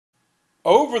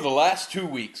Over the last 2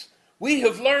 weeks, we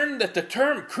have learned that the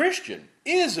term Christian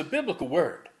is a biblical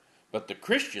word, but the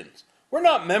Christians were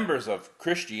not members of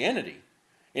Christianity.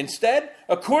 Instead,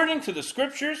 according to the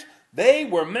scriptures, they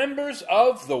were members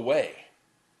of the way.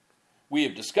 We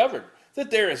have discovered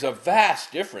that there is a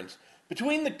vast difference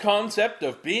between the concept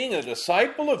of being a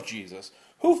disciple of Jesus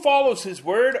who follows his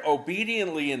word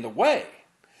obediently in the way,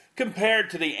 compared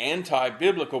to the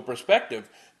anti-biblical perspective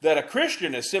that a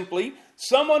Christian is simply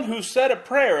someone who said a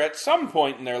prayer at some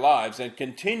point in their lives and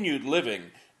continued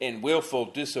living in willful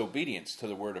disobedience to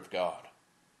the word of God.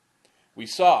 We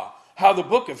saw how the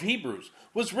book of Hebrews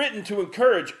was written to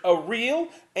encourage a real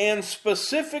and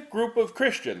specific group of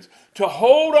Christians to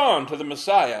hold on to the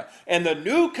Messiah and the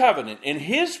new covenant in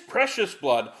his precious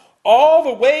blood all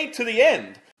the way to the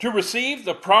end to receive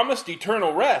the promised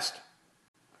eternal rest.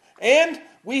 And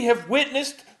we have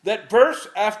witnessed that verse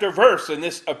after verse in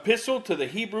this epistle to the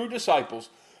Hebrew disciples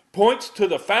points to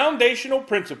the foundational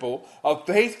principle of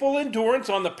faithful endurance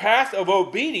on the path of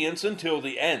obedience until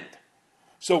the end.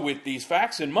 So with these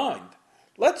facts in mind,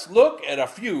 let's look at a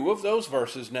few of those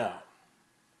verses now.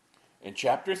 In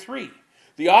chapter 3,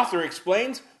 the author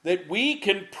explains that we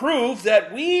can prove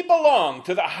that we belong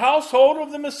to the household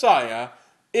of the Messiah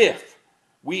if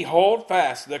we hold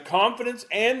fast the confidence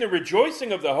and the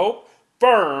rejoicing of the hope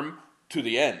firm to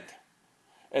the end.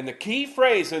 And the key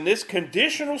phrase in this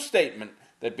conditional statement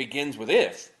that begins with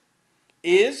if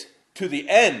is to the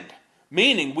end,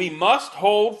 meaning we must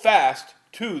hold fast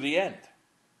to the end.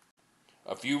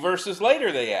 A few verses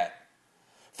later they add,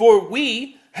 for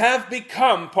we have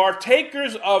become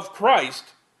partakers of Christ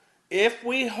if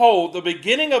we hold the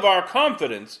beginning of our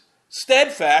confidence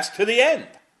steadfast to the end.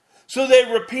 So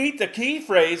they repeat the key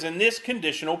phrase in this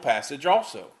conditional passage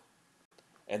also.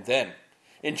 And then,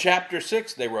 in chapter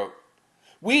 6, they wrote,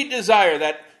 we desire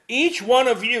that each one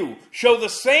of you show the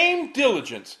same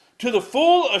diligence to the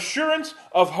full assurance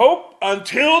of hope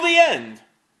until the end,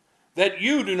 that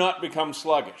you do not become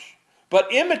sluggish,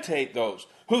 but imitate those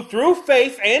who through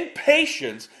faith and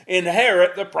patience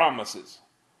inherit the promises.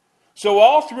 So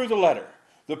all through the letter,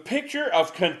 the picture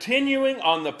of continuing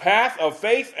on the path of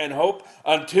faith and hope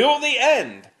until the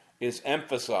end is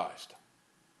emphasized.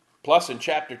 Plus in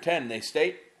chapter 10 they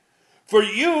state, for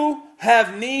you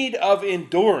have need of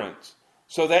endurance,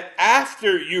 so that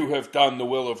after you have done the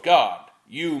will of God,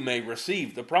 you may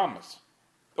receive the promise.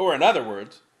 Or in other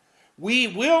words, we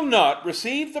will not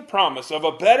receive the promise of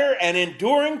a better and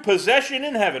enduring possession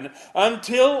in heaven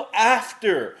until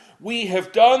after we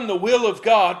have done the will of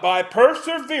God by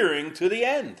persevering to the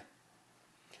end.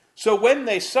 So when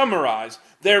they summarize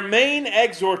their main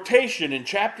exhortation in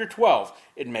chapter 12,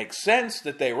 it makes sense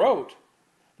that they wrote,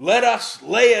 let us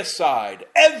lay aside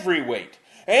every weight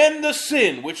and the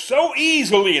sin which so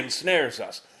easily ensnares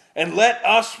us, and let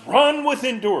us run with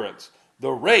endurance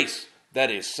the race that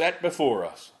is set before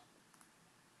us.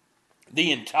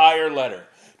 The entire letter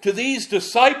to these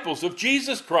disciples of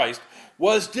Jesus Christ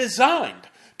was designed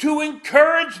to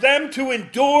encourage them to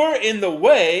endure in the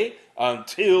way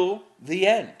until the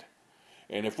end.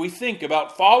 And if we think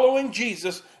about following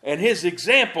Jesus and his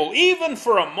example even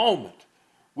for a moment,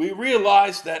 we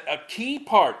realize that a key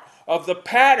part of the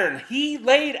pattern he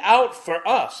laid out for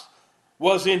us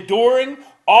was enduring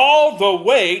all the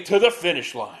way to the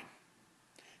finish line.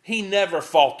 He never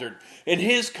faltered in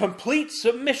his complete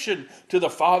submission to the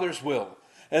Father's will.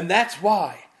 And that's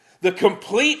why the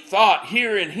complete thought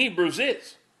here in Hebrews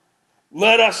is,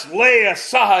 let us lay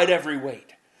aside every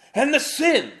weight and the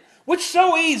sin which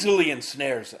so easily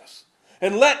ensnares us,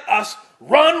 and let us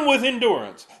run with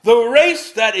endurance the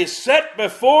race that is set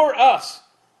before us,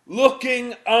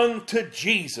 looking unto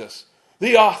Jesus,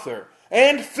 the author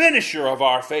and finisher of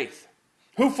our faith,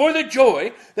 who for the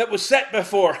joy that was set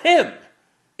before him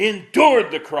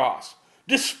endured the cross,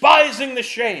 despising the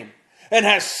shame, and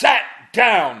has sat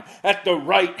down at the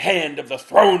right hand of the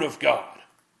throne of God.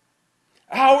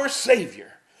 Our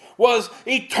Savior was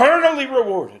eternally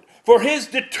rewarded for his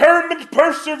determined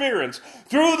perseverance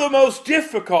through the most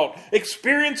difficult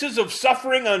experiences of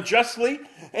suffering unjustly,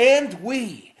 and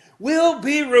we will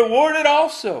be rewarded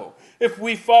also if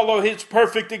we follow his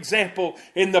perfect example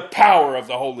in the power of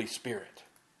the Holy Spirit.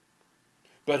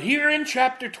 But here in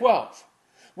chapter 12,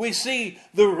 we see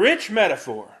the rich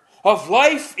metaphor of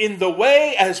life in the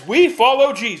way as we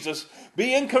follow Jesus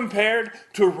being compared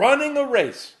to running a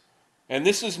race. And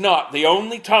this is not the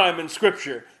only time in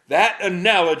Scripture that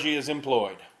analogy is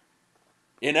employed.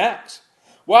 In Acts,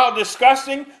 while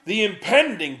discussing the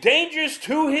impending dangers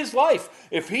to his life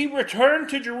if he returned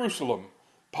to Jerusalem,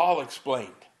 Paul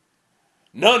explained,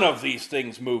 none of these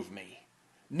things move me,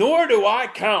 nor do I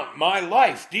count my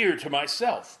life dear to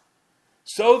myself,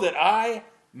 so that I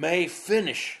may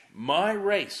finish my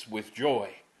race with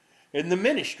joy in the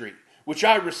ministry which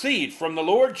I received from the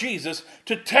Lord Jesus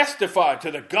to testify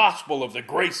to the gospel of the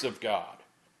grace of God.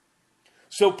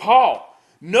 So Paul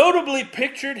notably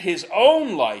pictured his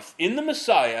own life in the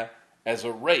Messiah as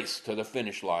a race to the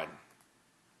finish line.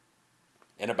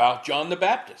 And about John the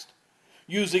Baptist,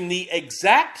 using the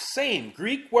exact same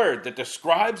Greek word that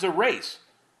describes a race,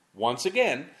 once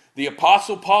again, the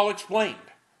Apostle Paul explained,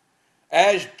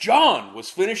 as John was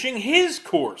finishing his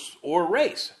course or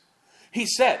race, he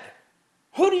said,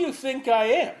 "Who do you think I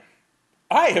am?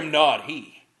 I am not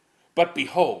he. But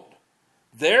behold,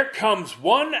 there comes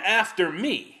one after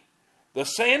me, the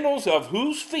sandals of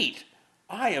whose feet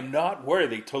I am not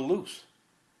worthy to loose."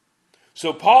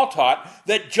 So Paul taught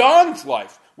that John's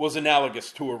life was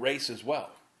analogous to a race as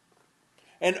well.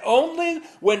 And only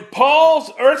when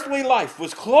Paul's earthly life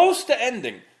was close to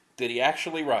ending did he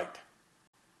actually write,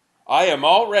 "I am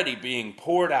already being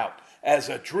poured out as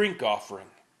a drink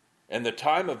offering, and the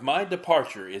time of my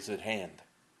departure is at hand.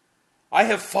 I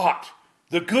have fought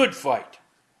the good fight.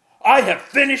 I have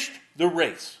finished the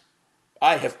race.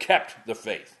 I have kept the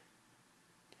faith."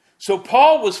 So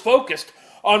Paul was focused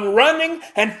on running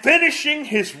and finishing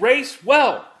his race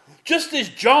well, just as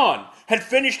John had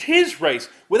finished his race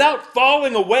without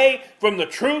falling away from the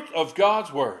truth of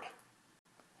God's word.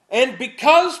 And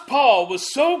because Paul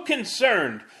was so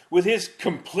concerned with his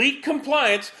complete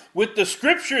compliance with the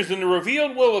scriptures and the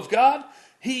revealed will of God,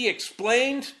 he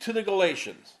explained to the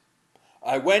Galatians,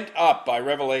 "I went up by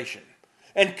revelation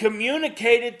and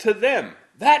communicated to them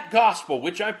that gospel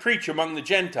which I preach among the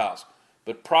Gentiles,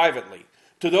 but privately,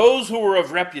 to those who were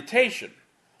of reputation,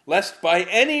 lest by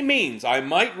any means I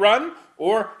might run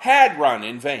or had run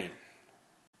in vain."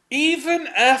 Even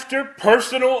after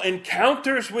personal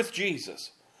encounters with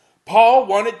Jesus, Paul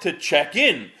wanted to check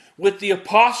in with the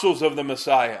apostles of the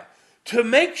Messiah to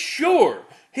make sure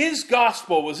his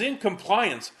gospel was in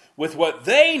compliance with what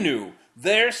they knew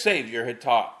their Savior had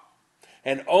taught.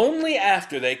 And only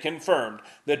after they confirmed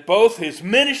that both his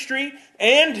ministry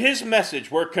and his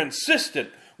message were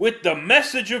consistent with the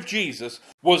message of Jesus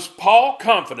was Paul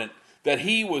confident that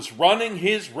he was running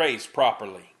his race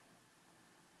properly.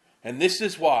 And this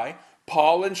is why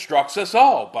Paul instructs us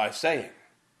all by saying,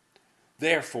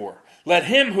 "Therefore, let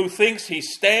him who thinks he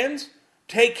stands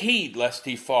take heed lest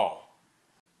he fall."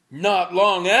 Not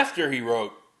long after he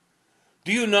wrote,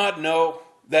 "Do you not know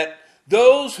that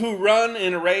those who run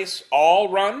in a race all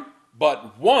run,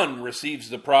 but one receives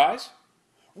the prize?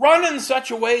 Run in such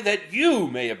a way that you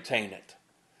may obtain it.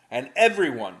 And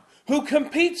everyone who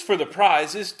competes for the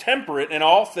prize is temperate in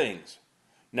all things.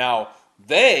 Now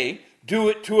they do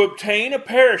it to obtain a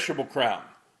perishable crown,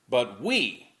 but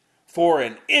we for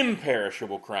an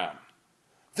imperishable crown.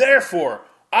 Therefore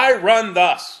I run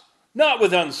thus, not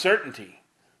with uncertainty.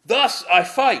 Thus I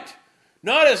fight,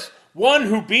 not as one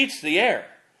who beats the air,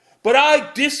 but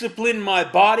I discipline my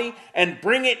body and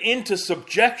bring it into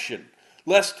subjection,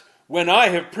 lest when I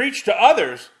have preached to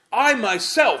others, I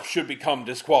myself should become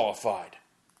disqualified."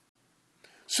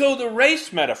 So the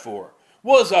race metaphor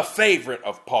was a favorite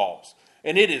of Paul's,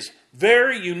 and it is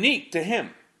very unique to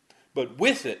him. But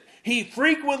with it, he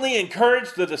frequently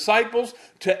encouraged the disciples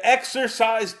to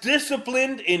exercise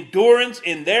disciplined endurance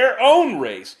in their own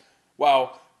race,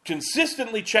 while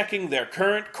consistently checking their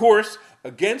current course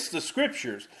against the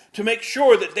scriptures to make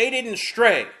sure that they didn't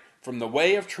stray from the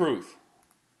way of truth.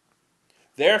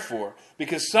 Therefore,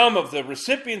 because some of the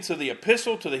recipients of the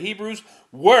epistle to the Hebrews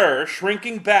were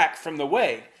shrinking back from the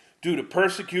way due to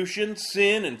persecution,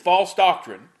 sin, and false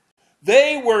doctrine,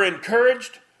 they were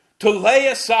encouraged to lay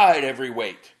aside every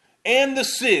weight and the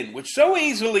sin which so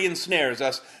easily ensnares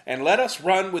us, and let us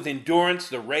run with endurance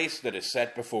the race that is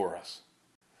set before us.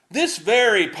 This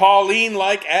very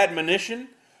Pauline-like admonition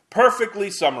perfectly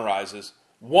summarizes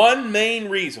one main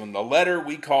reason the letter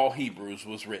we call Hebrews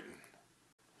was written.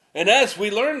 And as we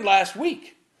learned last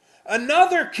week,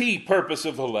 another key purpose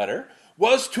of the letter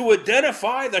was to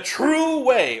identify the true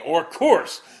way or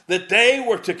course that they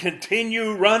were to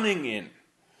continue running in.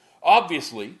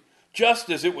 Obviously, just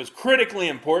as it was critically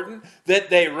important that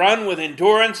they run with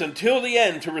endurance until the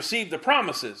end to receive the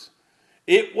promises,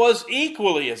 it was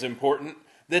equally as important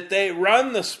that they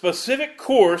run the specific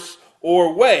course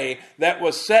or way that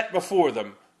was set before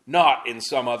them, not in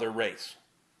some other race.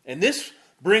 And this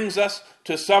brings us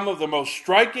to some of the most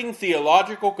striking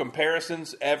theological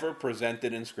comparisons ever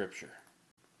presented in Scripture.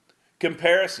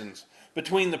 Comparisons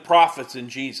between the prophets and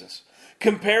Jesus.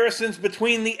 Comparisons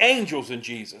between the angels and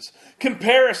Jesus.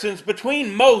 Comparisons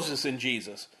between Moses and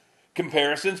Jesus.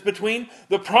 comparisons between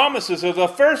the promises of the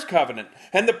first covenant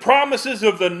and the promises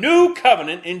of the new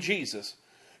covenant in Jesus,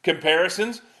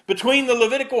 comparisons between the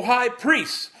Levitical high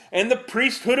priests and the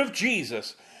priesthood of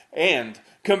Jesus, and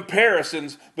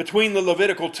comparisons between the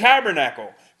Levitical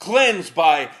tabernacle cleansed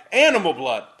by animal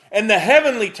blood and the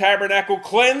heavenly tabernacle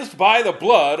cleansed by the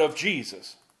blood of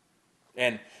Jesus.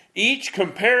 And each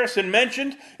comparison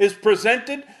mentioned is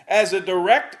presented as a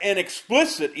direct and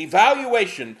explicit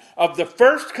evaluation of the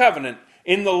first covenant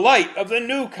in the light of the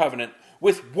new covenant,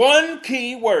 with one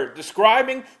key word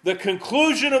describing the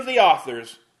conclusion of the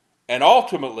authors, and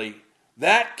ultimately,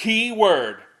 that key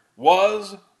word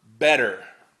was better.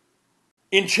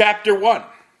 In chapter 1,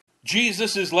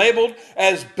 Jesus is labeled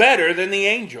as better than the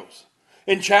angels.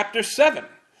 In chapter 7,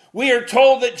 we are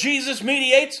told that Jesus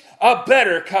mediates a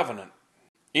better covenant.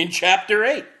 In chapter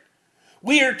 8,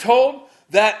 we are told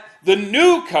that the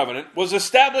new covenant was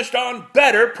established on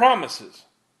better promises.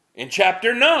 In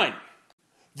chapter 9,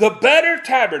 the better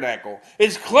tabernacle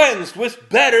is cleansed with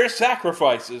better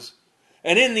sacrifices.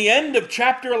 And in the end of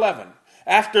chapter 11,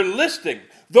 after listing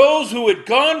those who had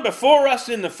gone before us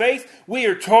in the faith, we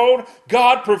are told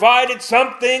God provided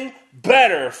something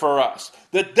better for us,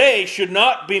 that they should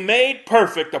not be made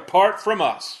perfect apart from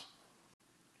us.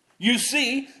 You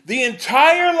see, the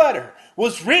entire letter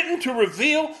was written to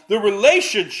reveal the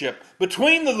relationship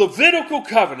between the Levitical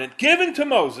covenant given to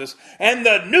Moses and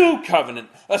the new covenant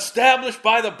established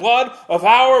by the blood of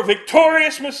our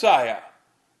victorious Messiah.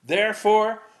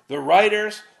 Therefore, the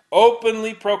writers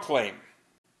openly proclaim.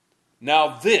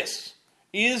 Now this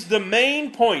is the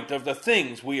main point of the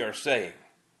things we are saying.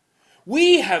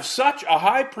 We have such a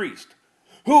high priest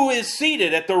who is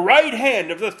seated at the right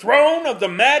hand of the throne of the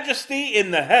majesty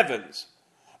in the heavens,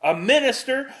 a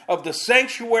minister of the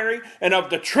sanctuary and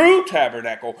of the true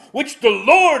tabernacle, which the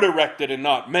Lord erected and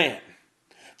not man.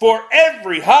 For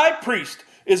every high priest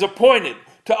is appointed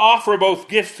to offer both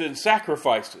gifts and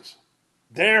sacrifices.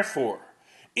 Therefore,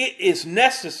 it is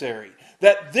necessary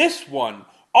that this one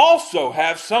also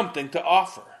have something to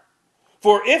offer.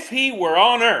 For if he were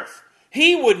on earth,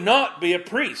 he would not be a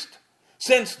priest,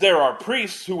 since there are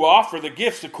priests who offer the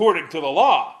gifts according to the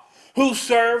law, who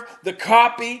serve the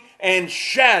copy and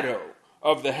shadow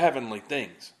of the heavenly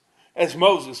things, as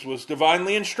Moses was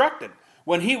divinely instructed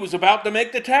when he was about to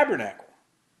make the tabernacle.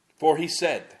 For he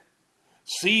said,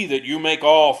 "See that you make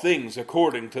all things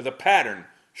according to the pattern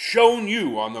shown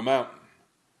you on the mountain."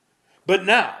 But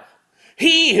now,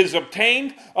 he has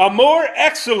obtained a more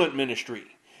excellent ministry,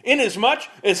 inasmuch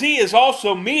as he is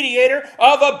also mediator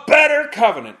of a better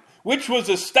covenant, which was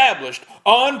established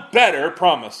on better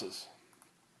promises.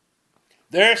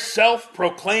 Their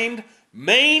self-proclaimed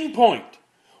main point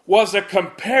was a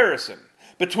comparison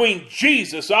between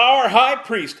Jesus, our high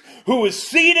priest, who is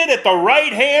seated at the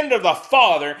right hand of the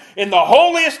Father in the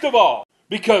holiest of all,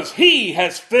 because he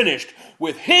has finished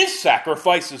with his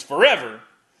sacrifices forever,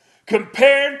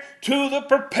 compared to the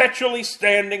perpetually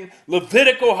standing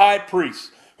Levitical high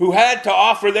priests who had to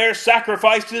offer their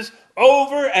sacrifices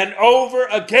over and over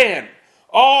again,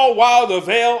 all while the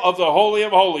veil of the Holy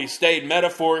of Holies stayed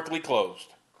metaphorically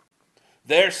closed.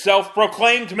 Their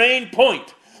self-proclaimed main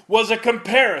point was a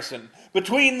comparison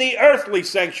between the earthly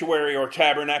sanctuary or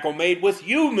tabernacle made with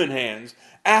human hands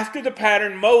after the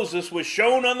pattern Moses was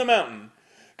shown on the mountain,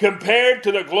 compared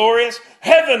to the glorious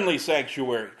heavenly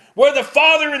sanctuary, where the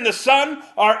Father and the Son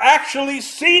are actually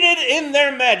seated in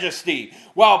their majesty,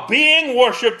 while being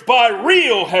worshipped by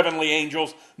real heavenly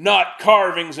angels, not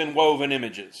carvings and woven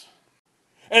images.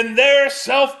 And their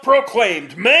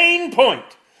self-proclaimed main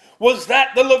point was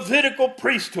that the Levitical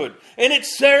priesthood and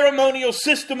its ceremonial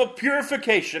system of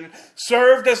purification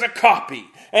served as a copy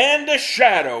and a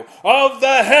shadow of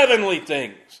the heavenly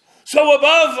things. So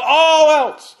above all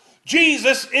else,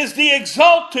 Jesus is the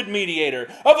exalted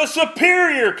mediator of a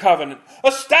superior covenant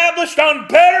established on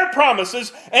better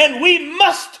promises, and we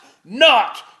must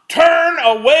not turn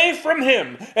away from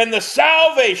him and the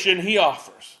salvation he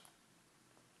offers.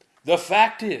 The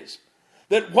fact is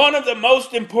that one of the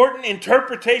most important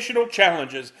interpretational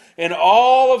challenges in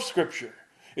all of Scripture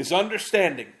is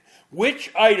understanding which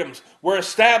items were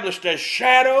established as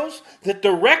shadows that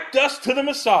direct us to the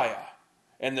Messiah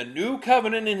and the new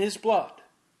covenant in his blood,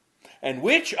 and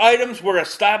which items were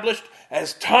established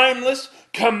as timeless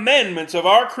commandments of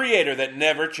our Creator that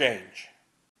never change.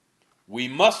 We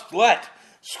must let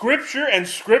Scripture and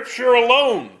Scripture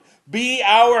alone be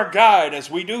our guide as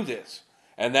we do this.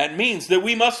 And that means that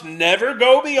we must never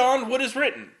go beyond what is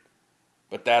written.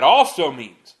 But that also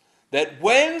means that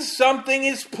when something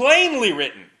is plainly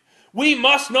written, we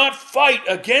must not fight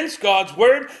against God's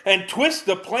word and twist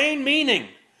the plain meaning.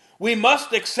 We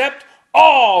must accept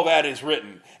all that is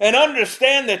written and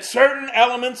understand that certain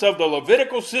elements of the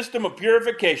Levitical system of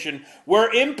purification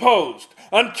were imposed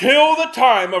until the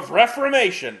time of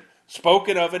Reformation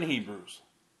spoken of in Hebrews.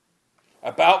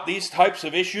 About these types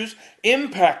of issues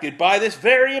impacted by this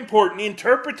very important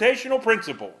interpretational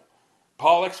principle,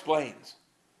 Paul explains,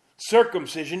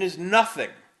 circumcision is nothing,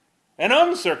 and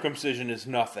uncircumcision is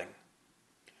nothing,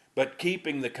 but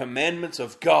keeping the commandments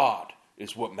of God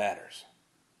is what matters.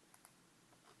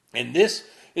 And this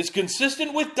is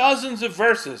consistent with dozens of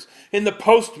verses in the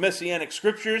post-Messianic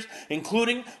scriptures,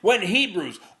 including when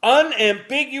Hebrews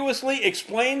unambiguously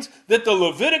explains that the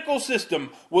Levitical system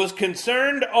was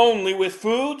concerned only with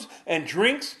foods and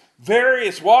drinks,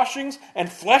 various washings,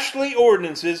 and fleshly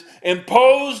ordinances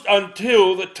imposed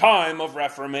until the time of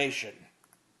Reformation.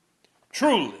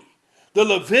 Truly, the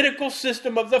Levitical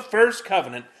system of the first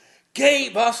covenant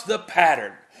gave us the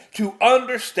pattern to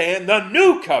understand the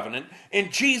new covenant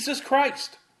in Jesus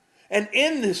Christ. And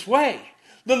in this way,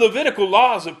 the Levitical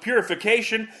laws of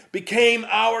purification became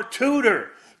our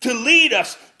tutor to lead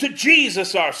us to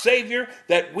Jesus our Savior,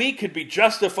 that we could be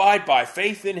justified by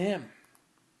faith in Him.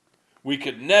 We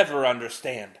could never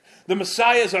understand the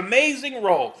Messiah's amazing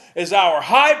role as our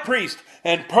high priest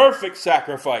and perfect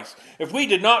sacrifice if we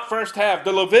did not first have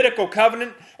the Levitical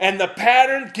covenant and the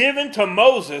pattern given to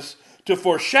Moses to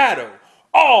foreshadow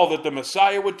all that the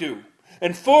Messiah would do.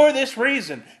 And for this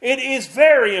reason, it is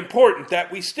very important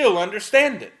that we still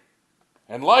understand it.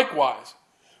 And likewise,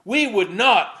 we would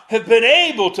not have been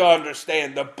able to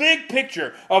understand the big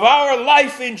picture of our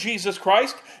life in Jesus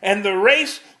Christ and the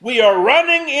race we are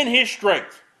running in His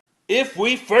strength if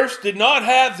we first did not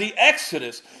have the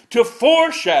Exodus to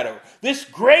foreshadow this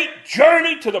great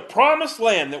journey to the promised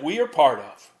land that we are part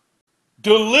of.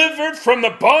 Delivered from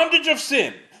the bondage of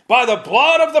sin by the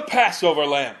blood of the Passover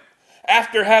lamb,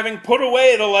 after having put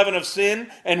away the leaven of sin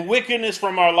and wickedness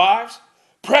from our lives,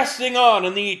 pressing on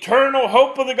in the eternal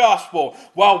hope of the gospel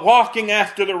while walking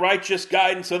after the righteous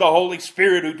guidance of the Holy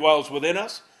Spirit who dwells within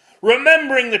us,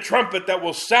 remembering the trumpet that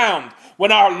will sound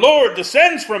when our Lord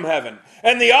descends from heaven,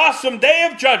 and the awesome day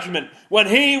of judgment when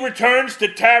He returns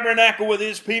to tabernacle with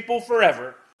His people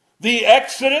forever. The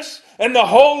Exodus and the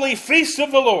holy feasts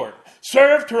of the Lord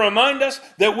serve to remind us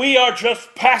that we are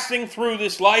just passing through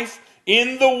this life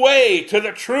in the way to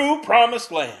the true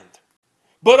promised land.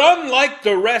 But unlike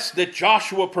the rest that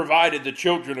Joshua provided the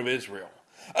children of Israel,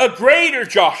 a greater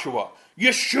Joshua,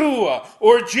 Yeshua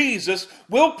or Jesus,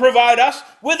 will provide us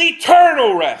with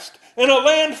eternal rest in a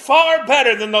land far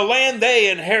better than the land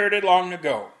they inherited long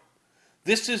ago.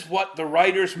 This is what the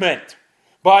writers meant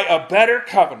by a better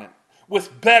covenant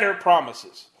with better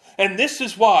promises. And this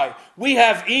is why we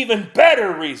have even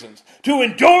better reasons to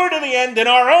endure to the end in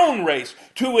our own race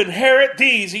to inherit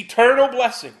these eternal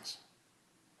blessings.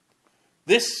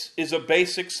 This is a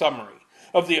basic summary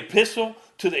of the epistle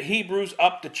to the Hebrews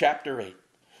up to chapter 8.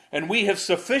 And we have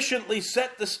sufficiently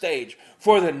set the stage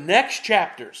for the next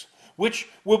chapters, which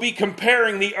will be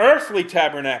comparing the earthly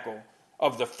tabernacle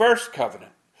of the first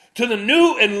covenant to the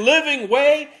new and living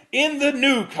way in the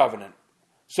new covenant.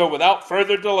 So without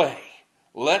further delay,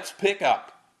 let's pick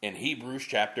up in Hebrews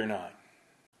chapter 9.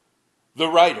 The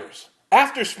writers,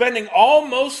 after spending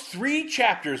almost 3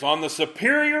 chapters on the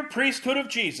superior priesthood of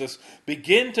Jesus,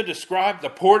 begin to describe the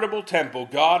portable temple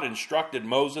God instructed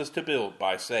Moses to build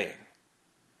by saying,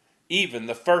 even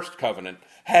the first covenant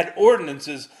had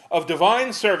ordinances of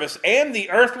divine service and the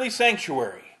earthly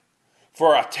sanctuary,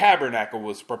 for a tabernacle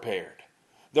was prepared.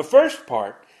 The first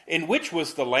part, in which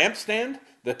was the lampstand,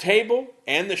 the table,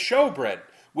 and the showbread,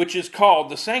 which is called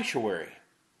the sanctuary.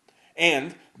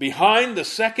 And behind the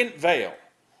second veil,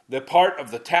 the part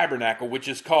of the tabernacle which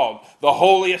is called the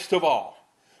holiest of all,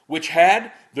 which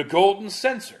had the golden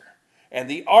censer and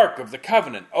the ark of the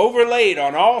covenant overlaid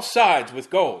on all sides with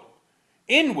gold,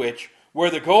 in which were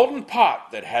the golden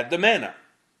pot that had the manna,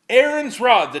 Aaron's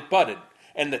rod that budded,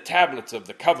 and the tablets of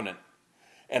the covenant.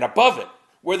 And above it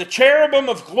were the cherubim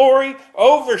of glory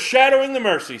overshadowing the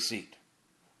mercy seat.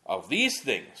 Of these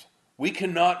things we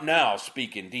cannot now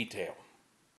speak in detail.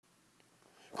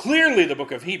 Clearly, the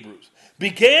book of Hebrews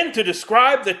began to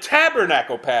describe the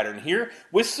tabernacle pattern here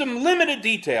with some limited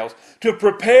details to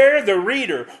prepare the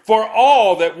reader for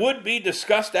all that would be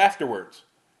discussed afterwards.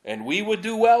 And we would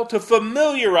do well to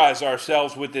familiarize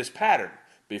ourselves with this pattern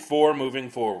before moving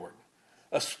forward,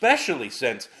 especially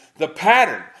since the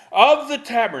pattern of the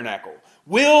tabernacle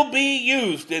will be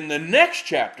used in the next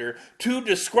chapter to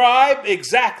describe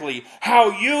exactly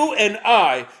how you and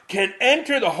I can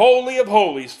enter the Holy of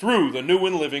Holies through the new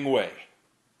and living way.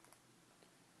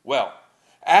 Well,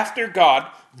 after God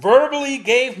verbally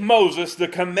gave Moses the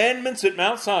commandments at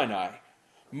Mount Sinai,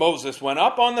 Moses went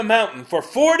up on the mountain for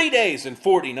 40 days and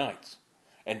 40 nights.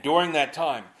 And during that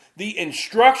time, the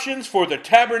instructions for the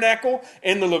tabernacle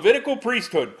and the Levitical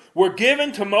priesthood were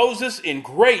given to Moses in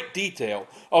great detail,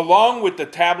 along with the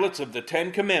tablets of the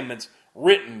 10 Commandments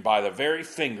written by the very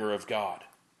finger of God.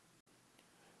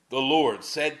 The Lord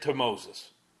said to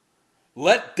Moses,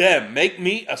 "Let them make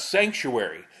me a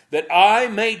sanctuary, that I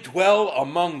may dwell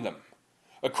among them,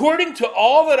 according to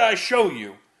all that I show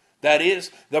you, that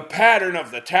is, the pattern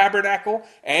of the tabernacle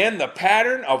and the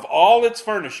pattern of all its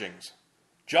furnishings.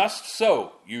 Just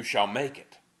so you shall make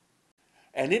it."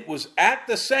 And it was at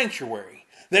the sanctuary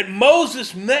that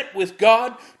Moses met with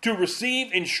God to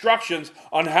receive instructions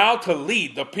on how to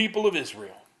lead the people of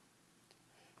Israel.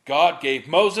 God gave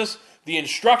Moses the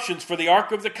instructions for the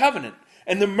Ark of the Covenant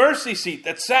and the mercy seat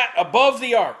that sat above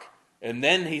the ark. And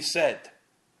then he said,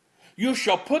 "You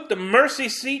shall put the mercy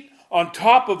seat on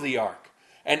top of the ark,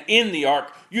 and in the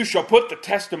ark you shall put the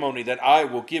testimony that I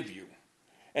will give you.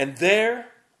 And there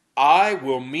I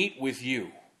will meet with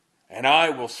you, and I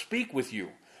will speak with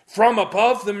you from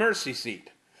above the mercy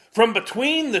seat, from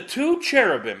between the 2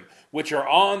 cherubim which are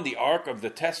on the ark of the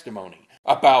testimony,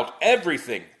 about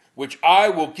everything which I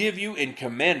will give you in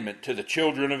commandment to the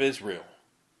children of Israel."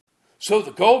 So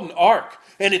the golden ark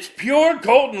and its pure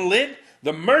golden lid,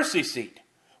 the mercy seat,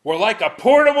 were like a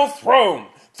portable throne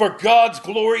for God's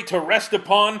glory to rest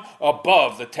upon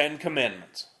above the 10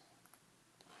 Commandments.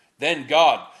 Then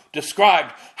God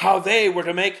described how they were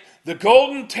to make the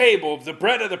golden table of the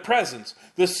bread of the presence,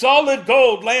 the solid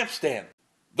gold lampstand,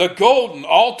 the golden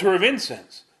altar of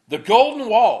incense, the golden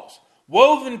walls,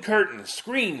 woven curtains,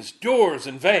 screens, doors,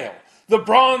 and veil, the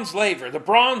bronze laver, the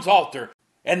bronze altar,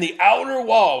 and the outer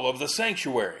wall of the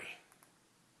sanctuary.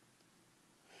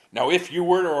 Now, if you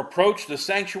were to approach the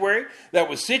sanctuary that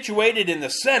was situated in the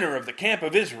center of the camp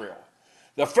of Israel,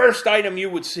 the first item you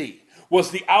would see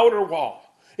was the outer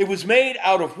wall. It was made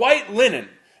out of white linen,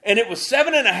 and it was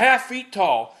 7.5 feet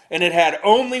tall, and it had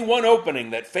only one opening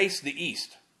that faced the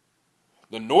east.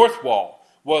 The north wall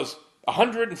was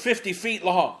 150 feet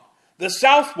long. The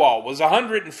south wall was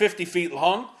 150 feet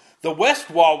long. The west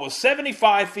wall was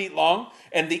 75 feet long,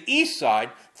 and the east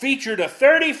side featured a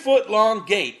 30-foot-long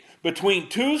gate between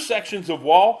 2 sections of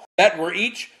wall that were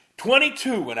each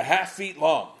 22.5 feet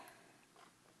long.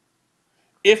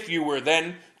 If you were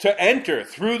then to enter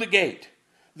through the gate,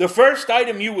 the first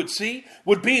item you would see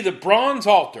would be the bronze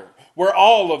altar, where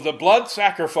all of the blood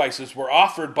sacrifices were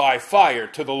offered by fire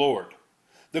to the Lord.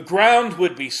 The ground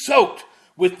would be soaked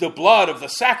with the blood of the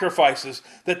sacrifices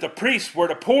that the priests were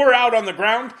to pour out on the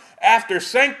ground after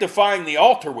sanctifying the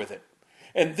altar with it.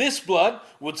 And this blood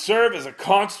would serve as a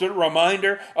constant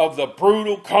reminder of the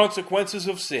brutal consequences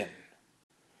of sin.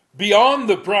 Beyond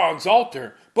the bronze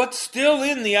altar, but still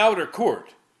in the outer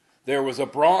court, there was a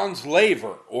bronze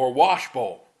laver or wash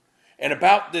bowl. And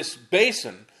about this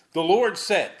basin, the Lord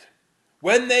said,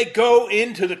 "When they go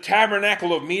into the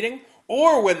tabernacle of meeting,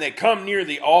 or when they come near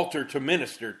the altar to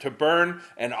minister, to burn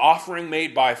an offering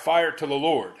made by fire to the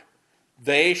Lord,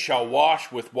 they shall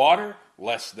wash with water,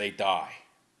 lest they die."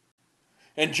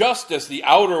 And just as the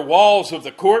outer walls of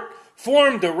the court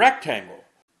formed a rectangle,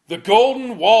 the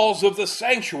golden walls of the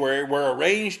sanctuary were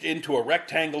arranged into a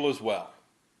rectangle as well.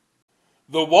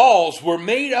 The walls were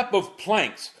made up of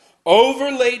planks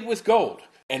overlaid with gold,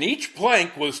 and each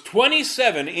plank was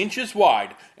 27 inches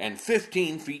wide and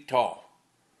 15 feet tall.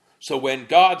 So when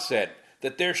God said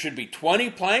that there should be 20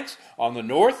 planks on the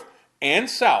north and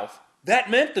south, that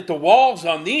meant that the walls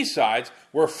on these sides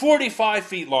were 45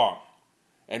 feet long.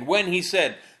 And when he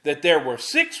said that there were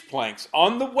 6 planks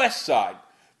on the west side,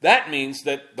 that means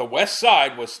that the west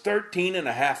side was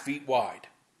 13.5 feet wide.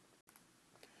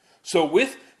 So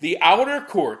with the outer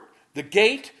court, the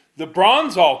gate, the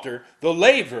bronze altar, the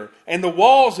laver, and the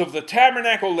walls of the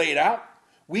tabernacle laid out,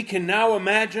 we can now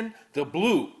imagine the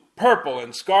blue, purple,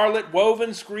 and scarlet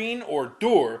woven screen or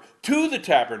door to the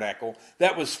tabernacle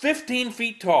that was 15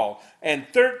 feet tall and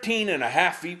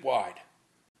 13.5 feet wide.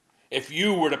 If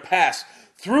you were to pass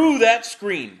through that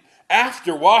screen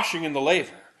after washing in the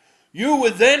laver, you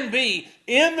would then be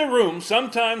in the room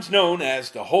sometimes known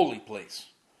as the holy place.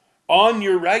 On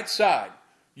your right side,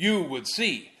 you would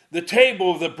see the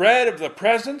table of the bread of the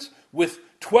presence with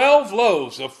 12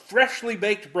 loaves of freshly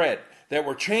baked bread that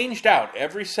were changed out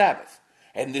every Sabbath.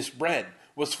 And this bread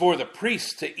was for the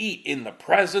priests to eat in the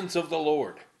presence of the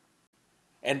Lord.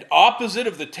 And opposite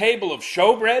of the table of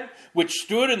showbread, which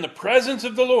stood in the presence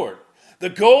of the Lord, the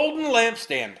golden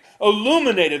lampstand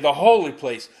illuminated the holy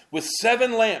place with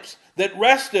 7 lamps that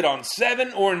rested on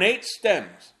 7 ornate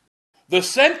stems. The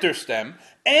center stem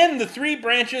and the 3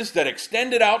 branches that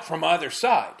extended out from either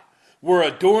side were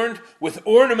adorned with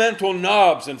ornamental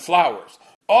knobs and flowers,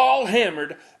 all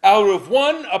hammered out of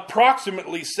one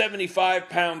approximately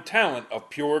 75-pound talent of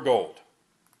pure gold.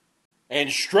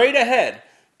 And straight ahead,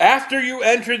 after you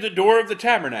entered the door of the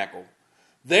tabernacle,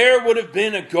 there would have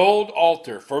been a gold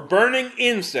altar for burning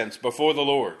incense before the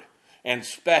Lord, and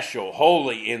special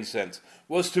holy incense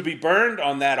was to be burned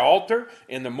on that altar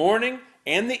in the morning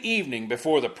and the evening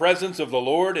before the presence of the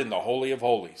Lord in the Holy of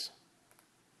Holies.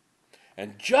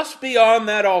 And just beyond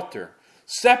that altar,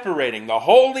 separating the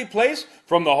holy place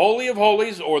from the Holy of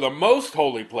Holies, or the most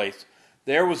holy place,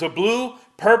 there was a blue,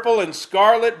 purple, and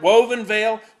scarlet woven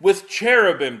veil with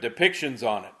cherubim depictions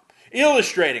on it,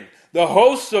 illustrating the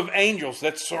hosts of angels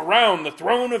that surround the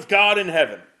throne of God in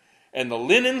heaven. And the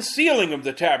linen ceiling of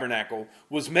the tabernacle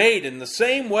was made in the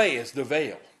same way as the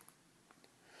veil.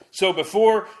 So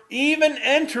before even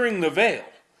entering the veil,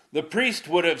 the priest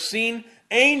would have seen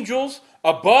angels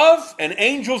above and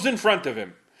angels in front of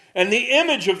him. And the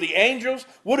image of the angels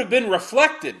would have been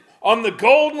reflected on the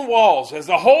golden walls as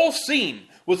the whole scene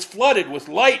was flooded with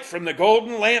light from the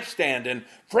golden lampstand and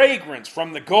fragrance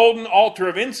from the golden altar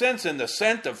of incense and the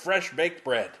scent of fresh baked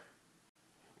bread.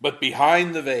 But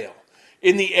behind the veil,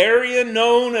 in the area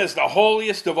known as the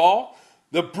holiest of all,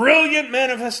 the brilliant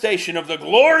manifestation of the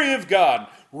glory of God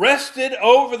rested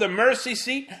over the mercy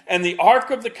seat and the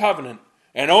Ark of the Covenant.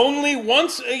 And only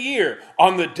once a year,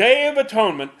 on the Day of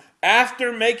Atonement,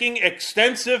 after making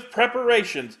extensive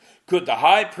preparations, could the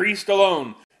high priest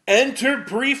alone enter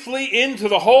briefly into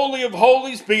the Holy of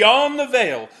Holies beyond the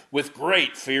veil with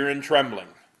great fear and trembling.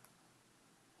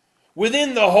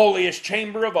 Within the holiest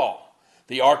chamber of all,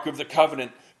 the Ark of the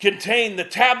Covenant contained the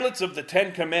tablets of the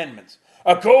Ten Commandments,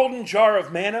 a golden jar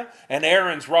of manna, and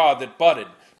Aaron's rod that budded,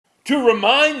 to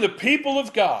remind the people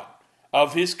of God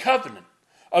of his covenant,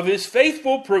 of his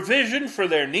faithful provision for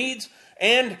their needs,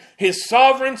 and his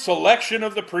sovereign selection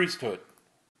of the priesthood.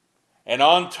 And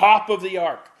on top of the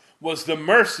ark was the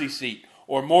mercy seat,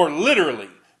 or more literally,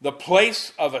 the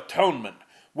place of atonement,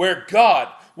 where God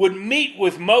would meet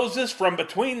with Moses from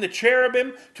between the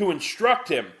cherubim to instruct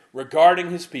him regarding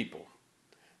his people.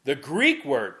 The Greek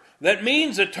word that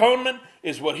means atonement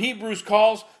is what Hebrews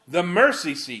calls the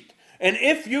mercy seat. And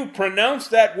if you pronounce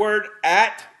that word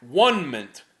at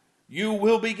one-ment, you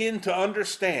will begin to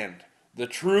understand the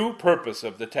true purpose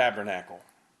of the tabernacle.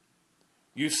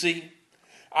 You see,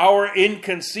 our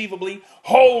inconceivably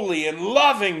holy and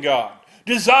loving God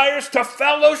desires to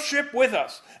fellowship with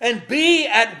us and be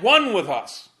at one with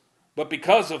us. But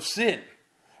because of sin,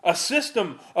 a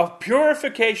system of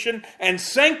purification and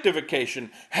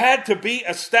sanctification had to be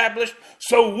established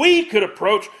so we could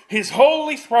approach his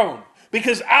holy throne,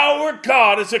 because our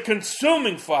God is a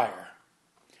consuming fire.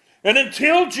 And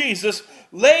until Jesus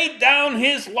laid down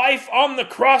his life on the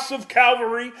cross of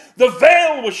Calvary, the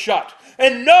veil was shut,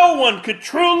 and no one could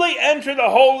truly enter the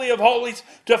Holy of Holies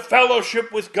to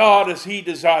fellowship with God as he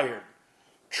desired.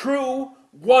 True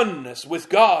oneness with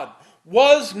God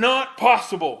was not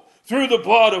possible through the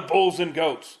blood of bulls and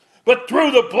goats, but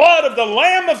through the blood of the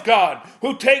Lamb of God,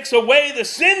 who takes away the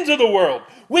sins of the world.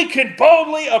 We can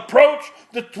boldly approach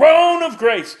the throne of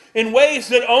grace in ways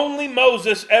that only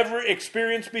Moses ever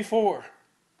experienced before.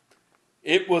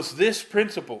 It was this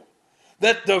principle,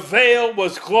 that the veil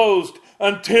was closed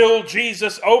until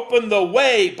Jesus opened the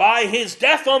way by his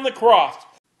death on the cross,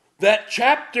 that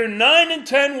chapter 9 and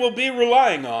 10 will be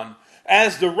relying on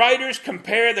as the writers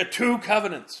compare the two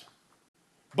covenants.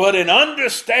 But an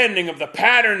understanding of the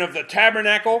pattern of the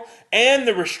tabernacle and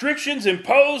the restrictions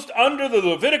imposed under the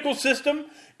Levitical system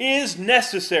is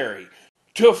necessary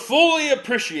to fully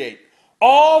appreciate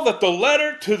all that the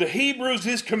letter to the Hebrews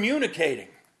is communicating.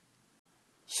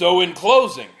 So in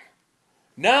closing,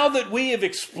 now that we have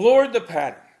explored the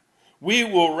pattern, we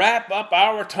will wrap up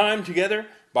our time together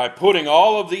by putting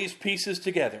all of these pieces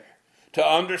together to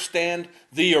understand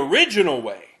the original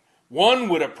way one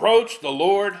would approach the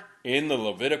Lord in the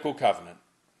Levitical covenant.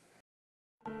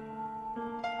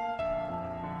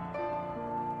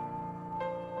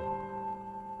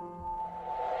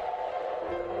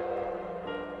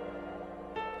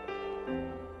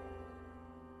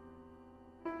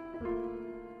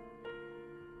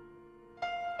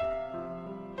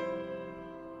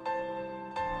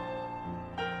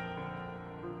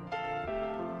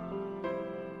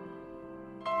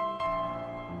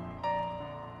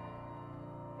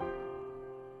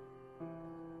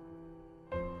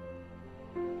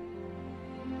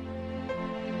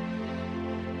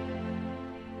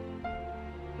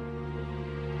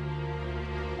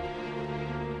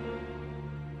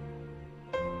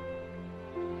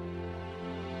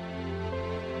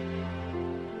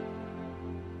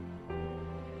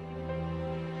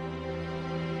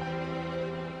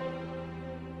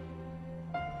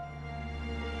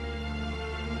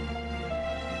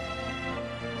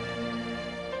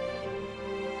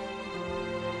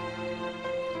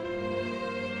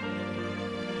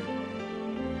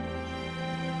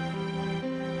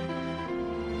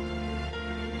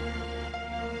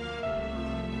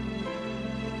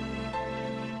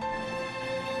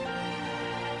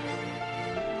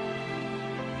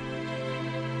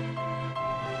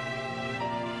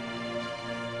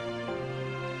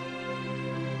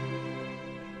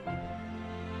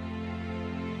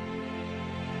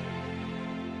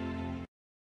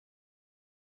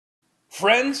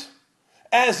 Friends,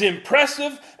 as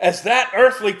impressive as that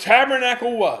earthly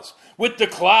tabernacle was, with the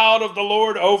cloud of the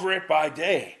Lord over it by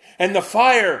day and the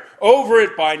fire over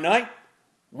it by night,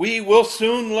 we will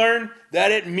soon learn that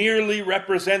it merely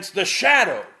represents the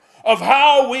shadow of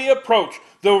how we approach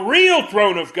the real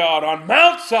throne of God on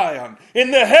Mount Zion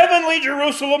in the heavenly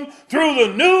Jerusalem through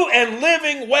the new and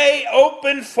living way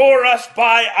opened for us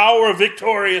by our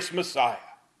victorious Messiah.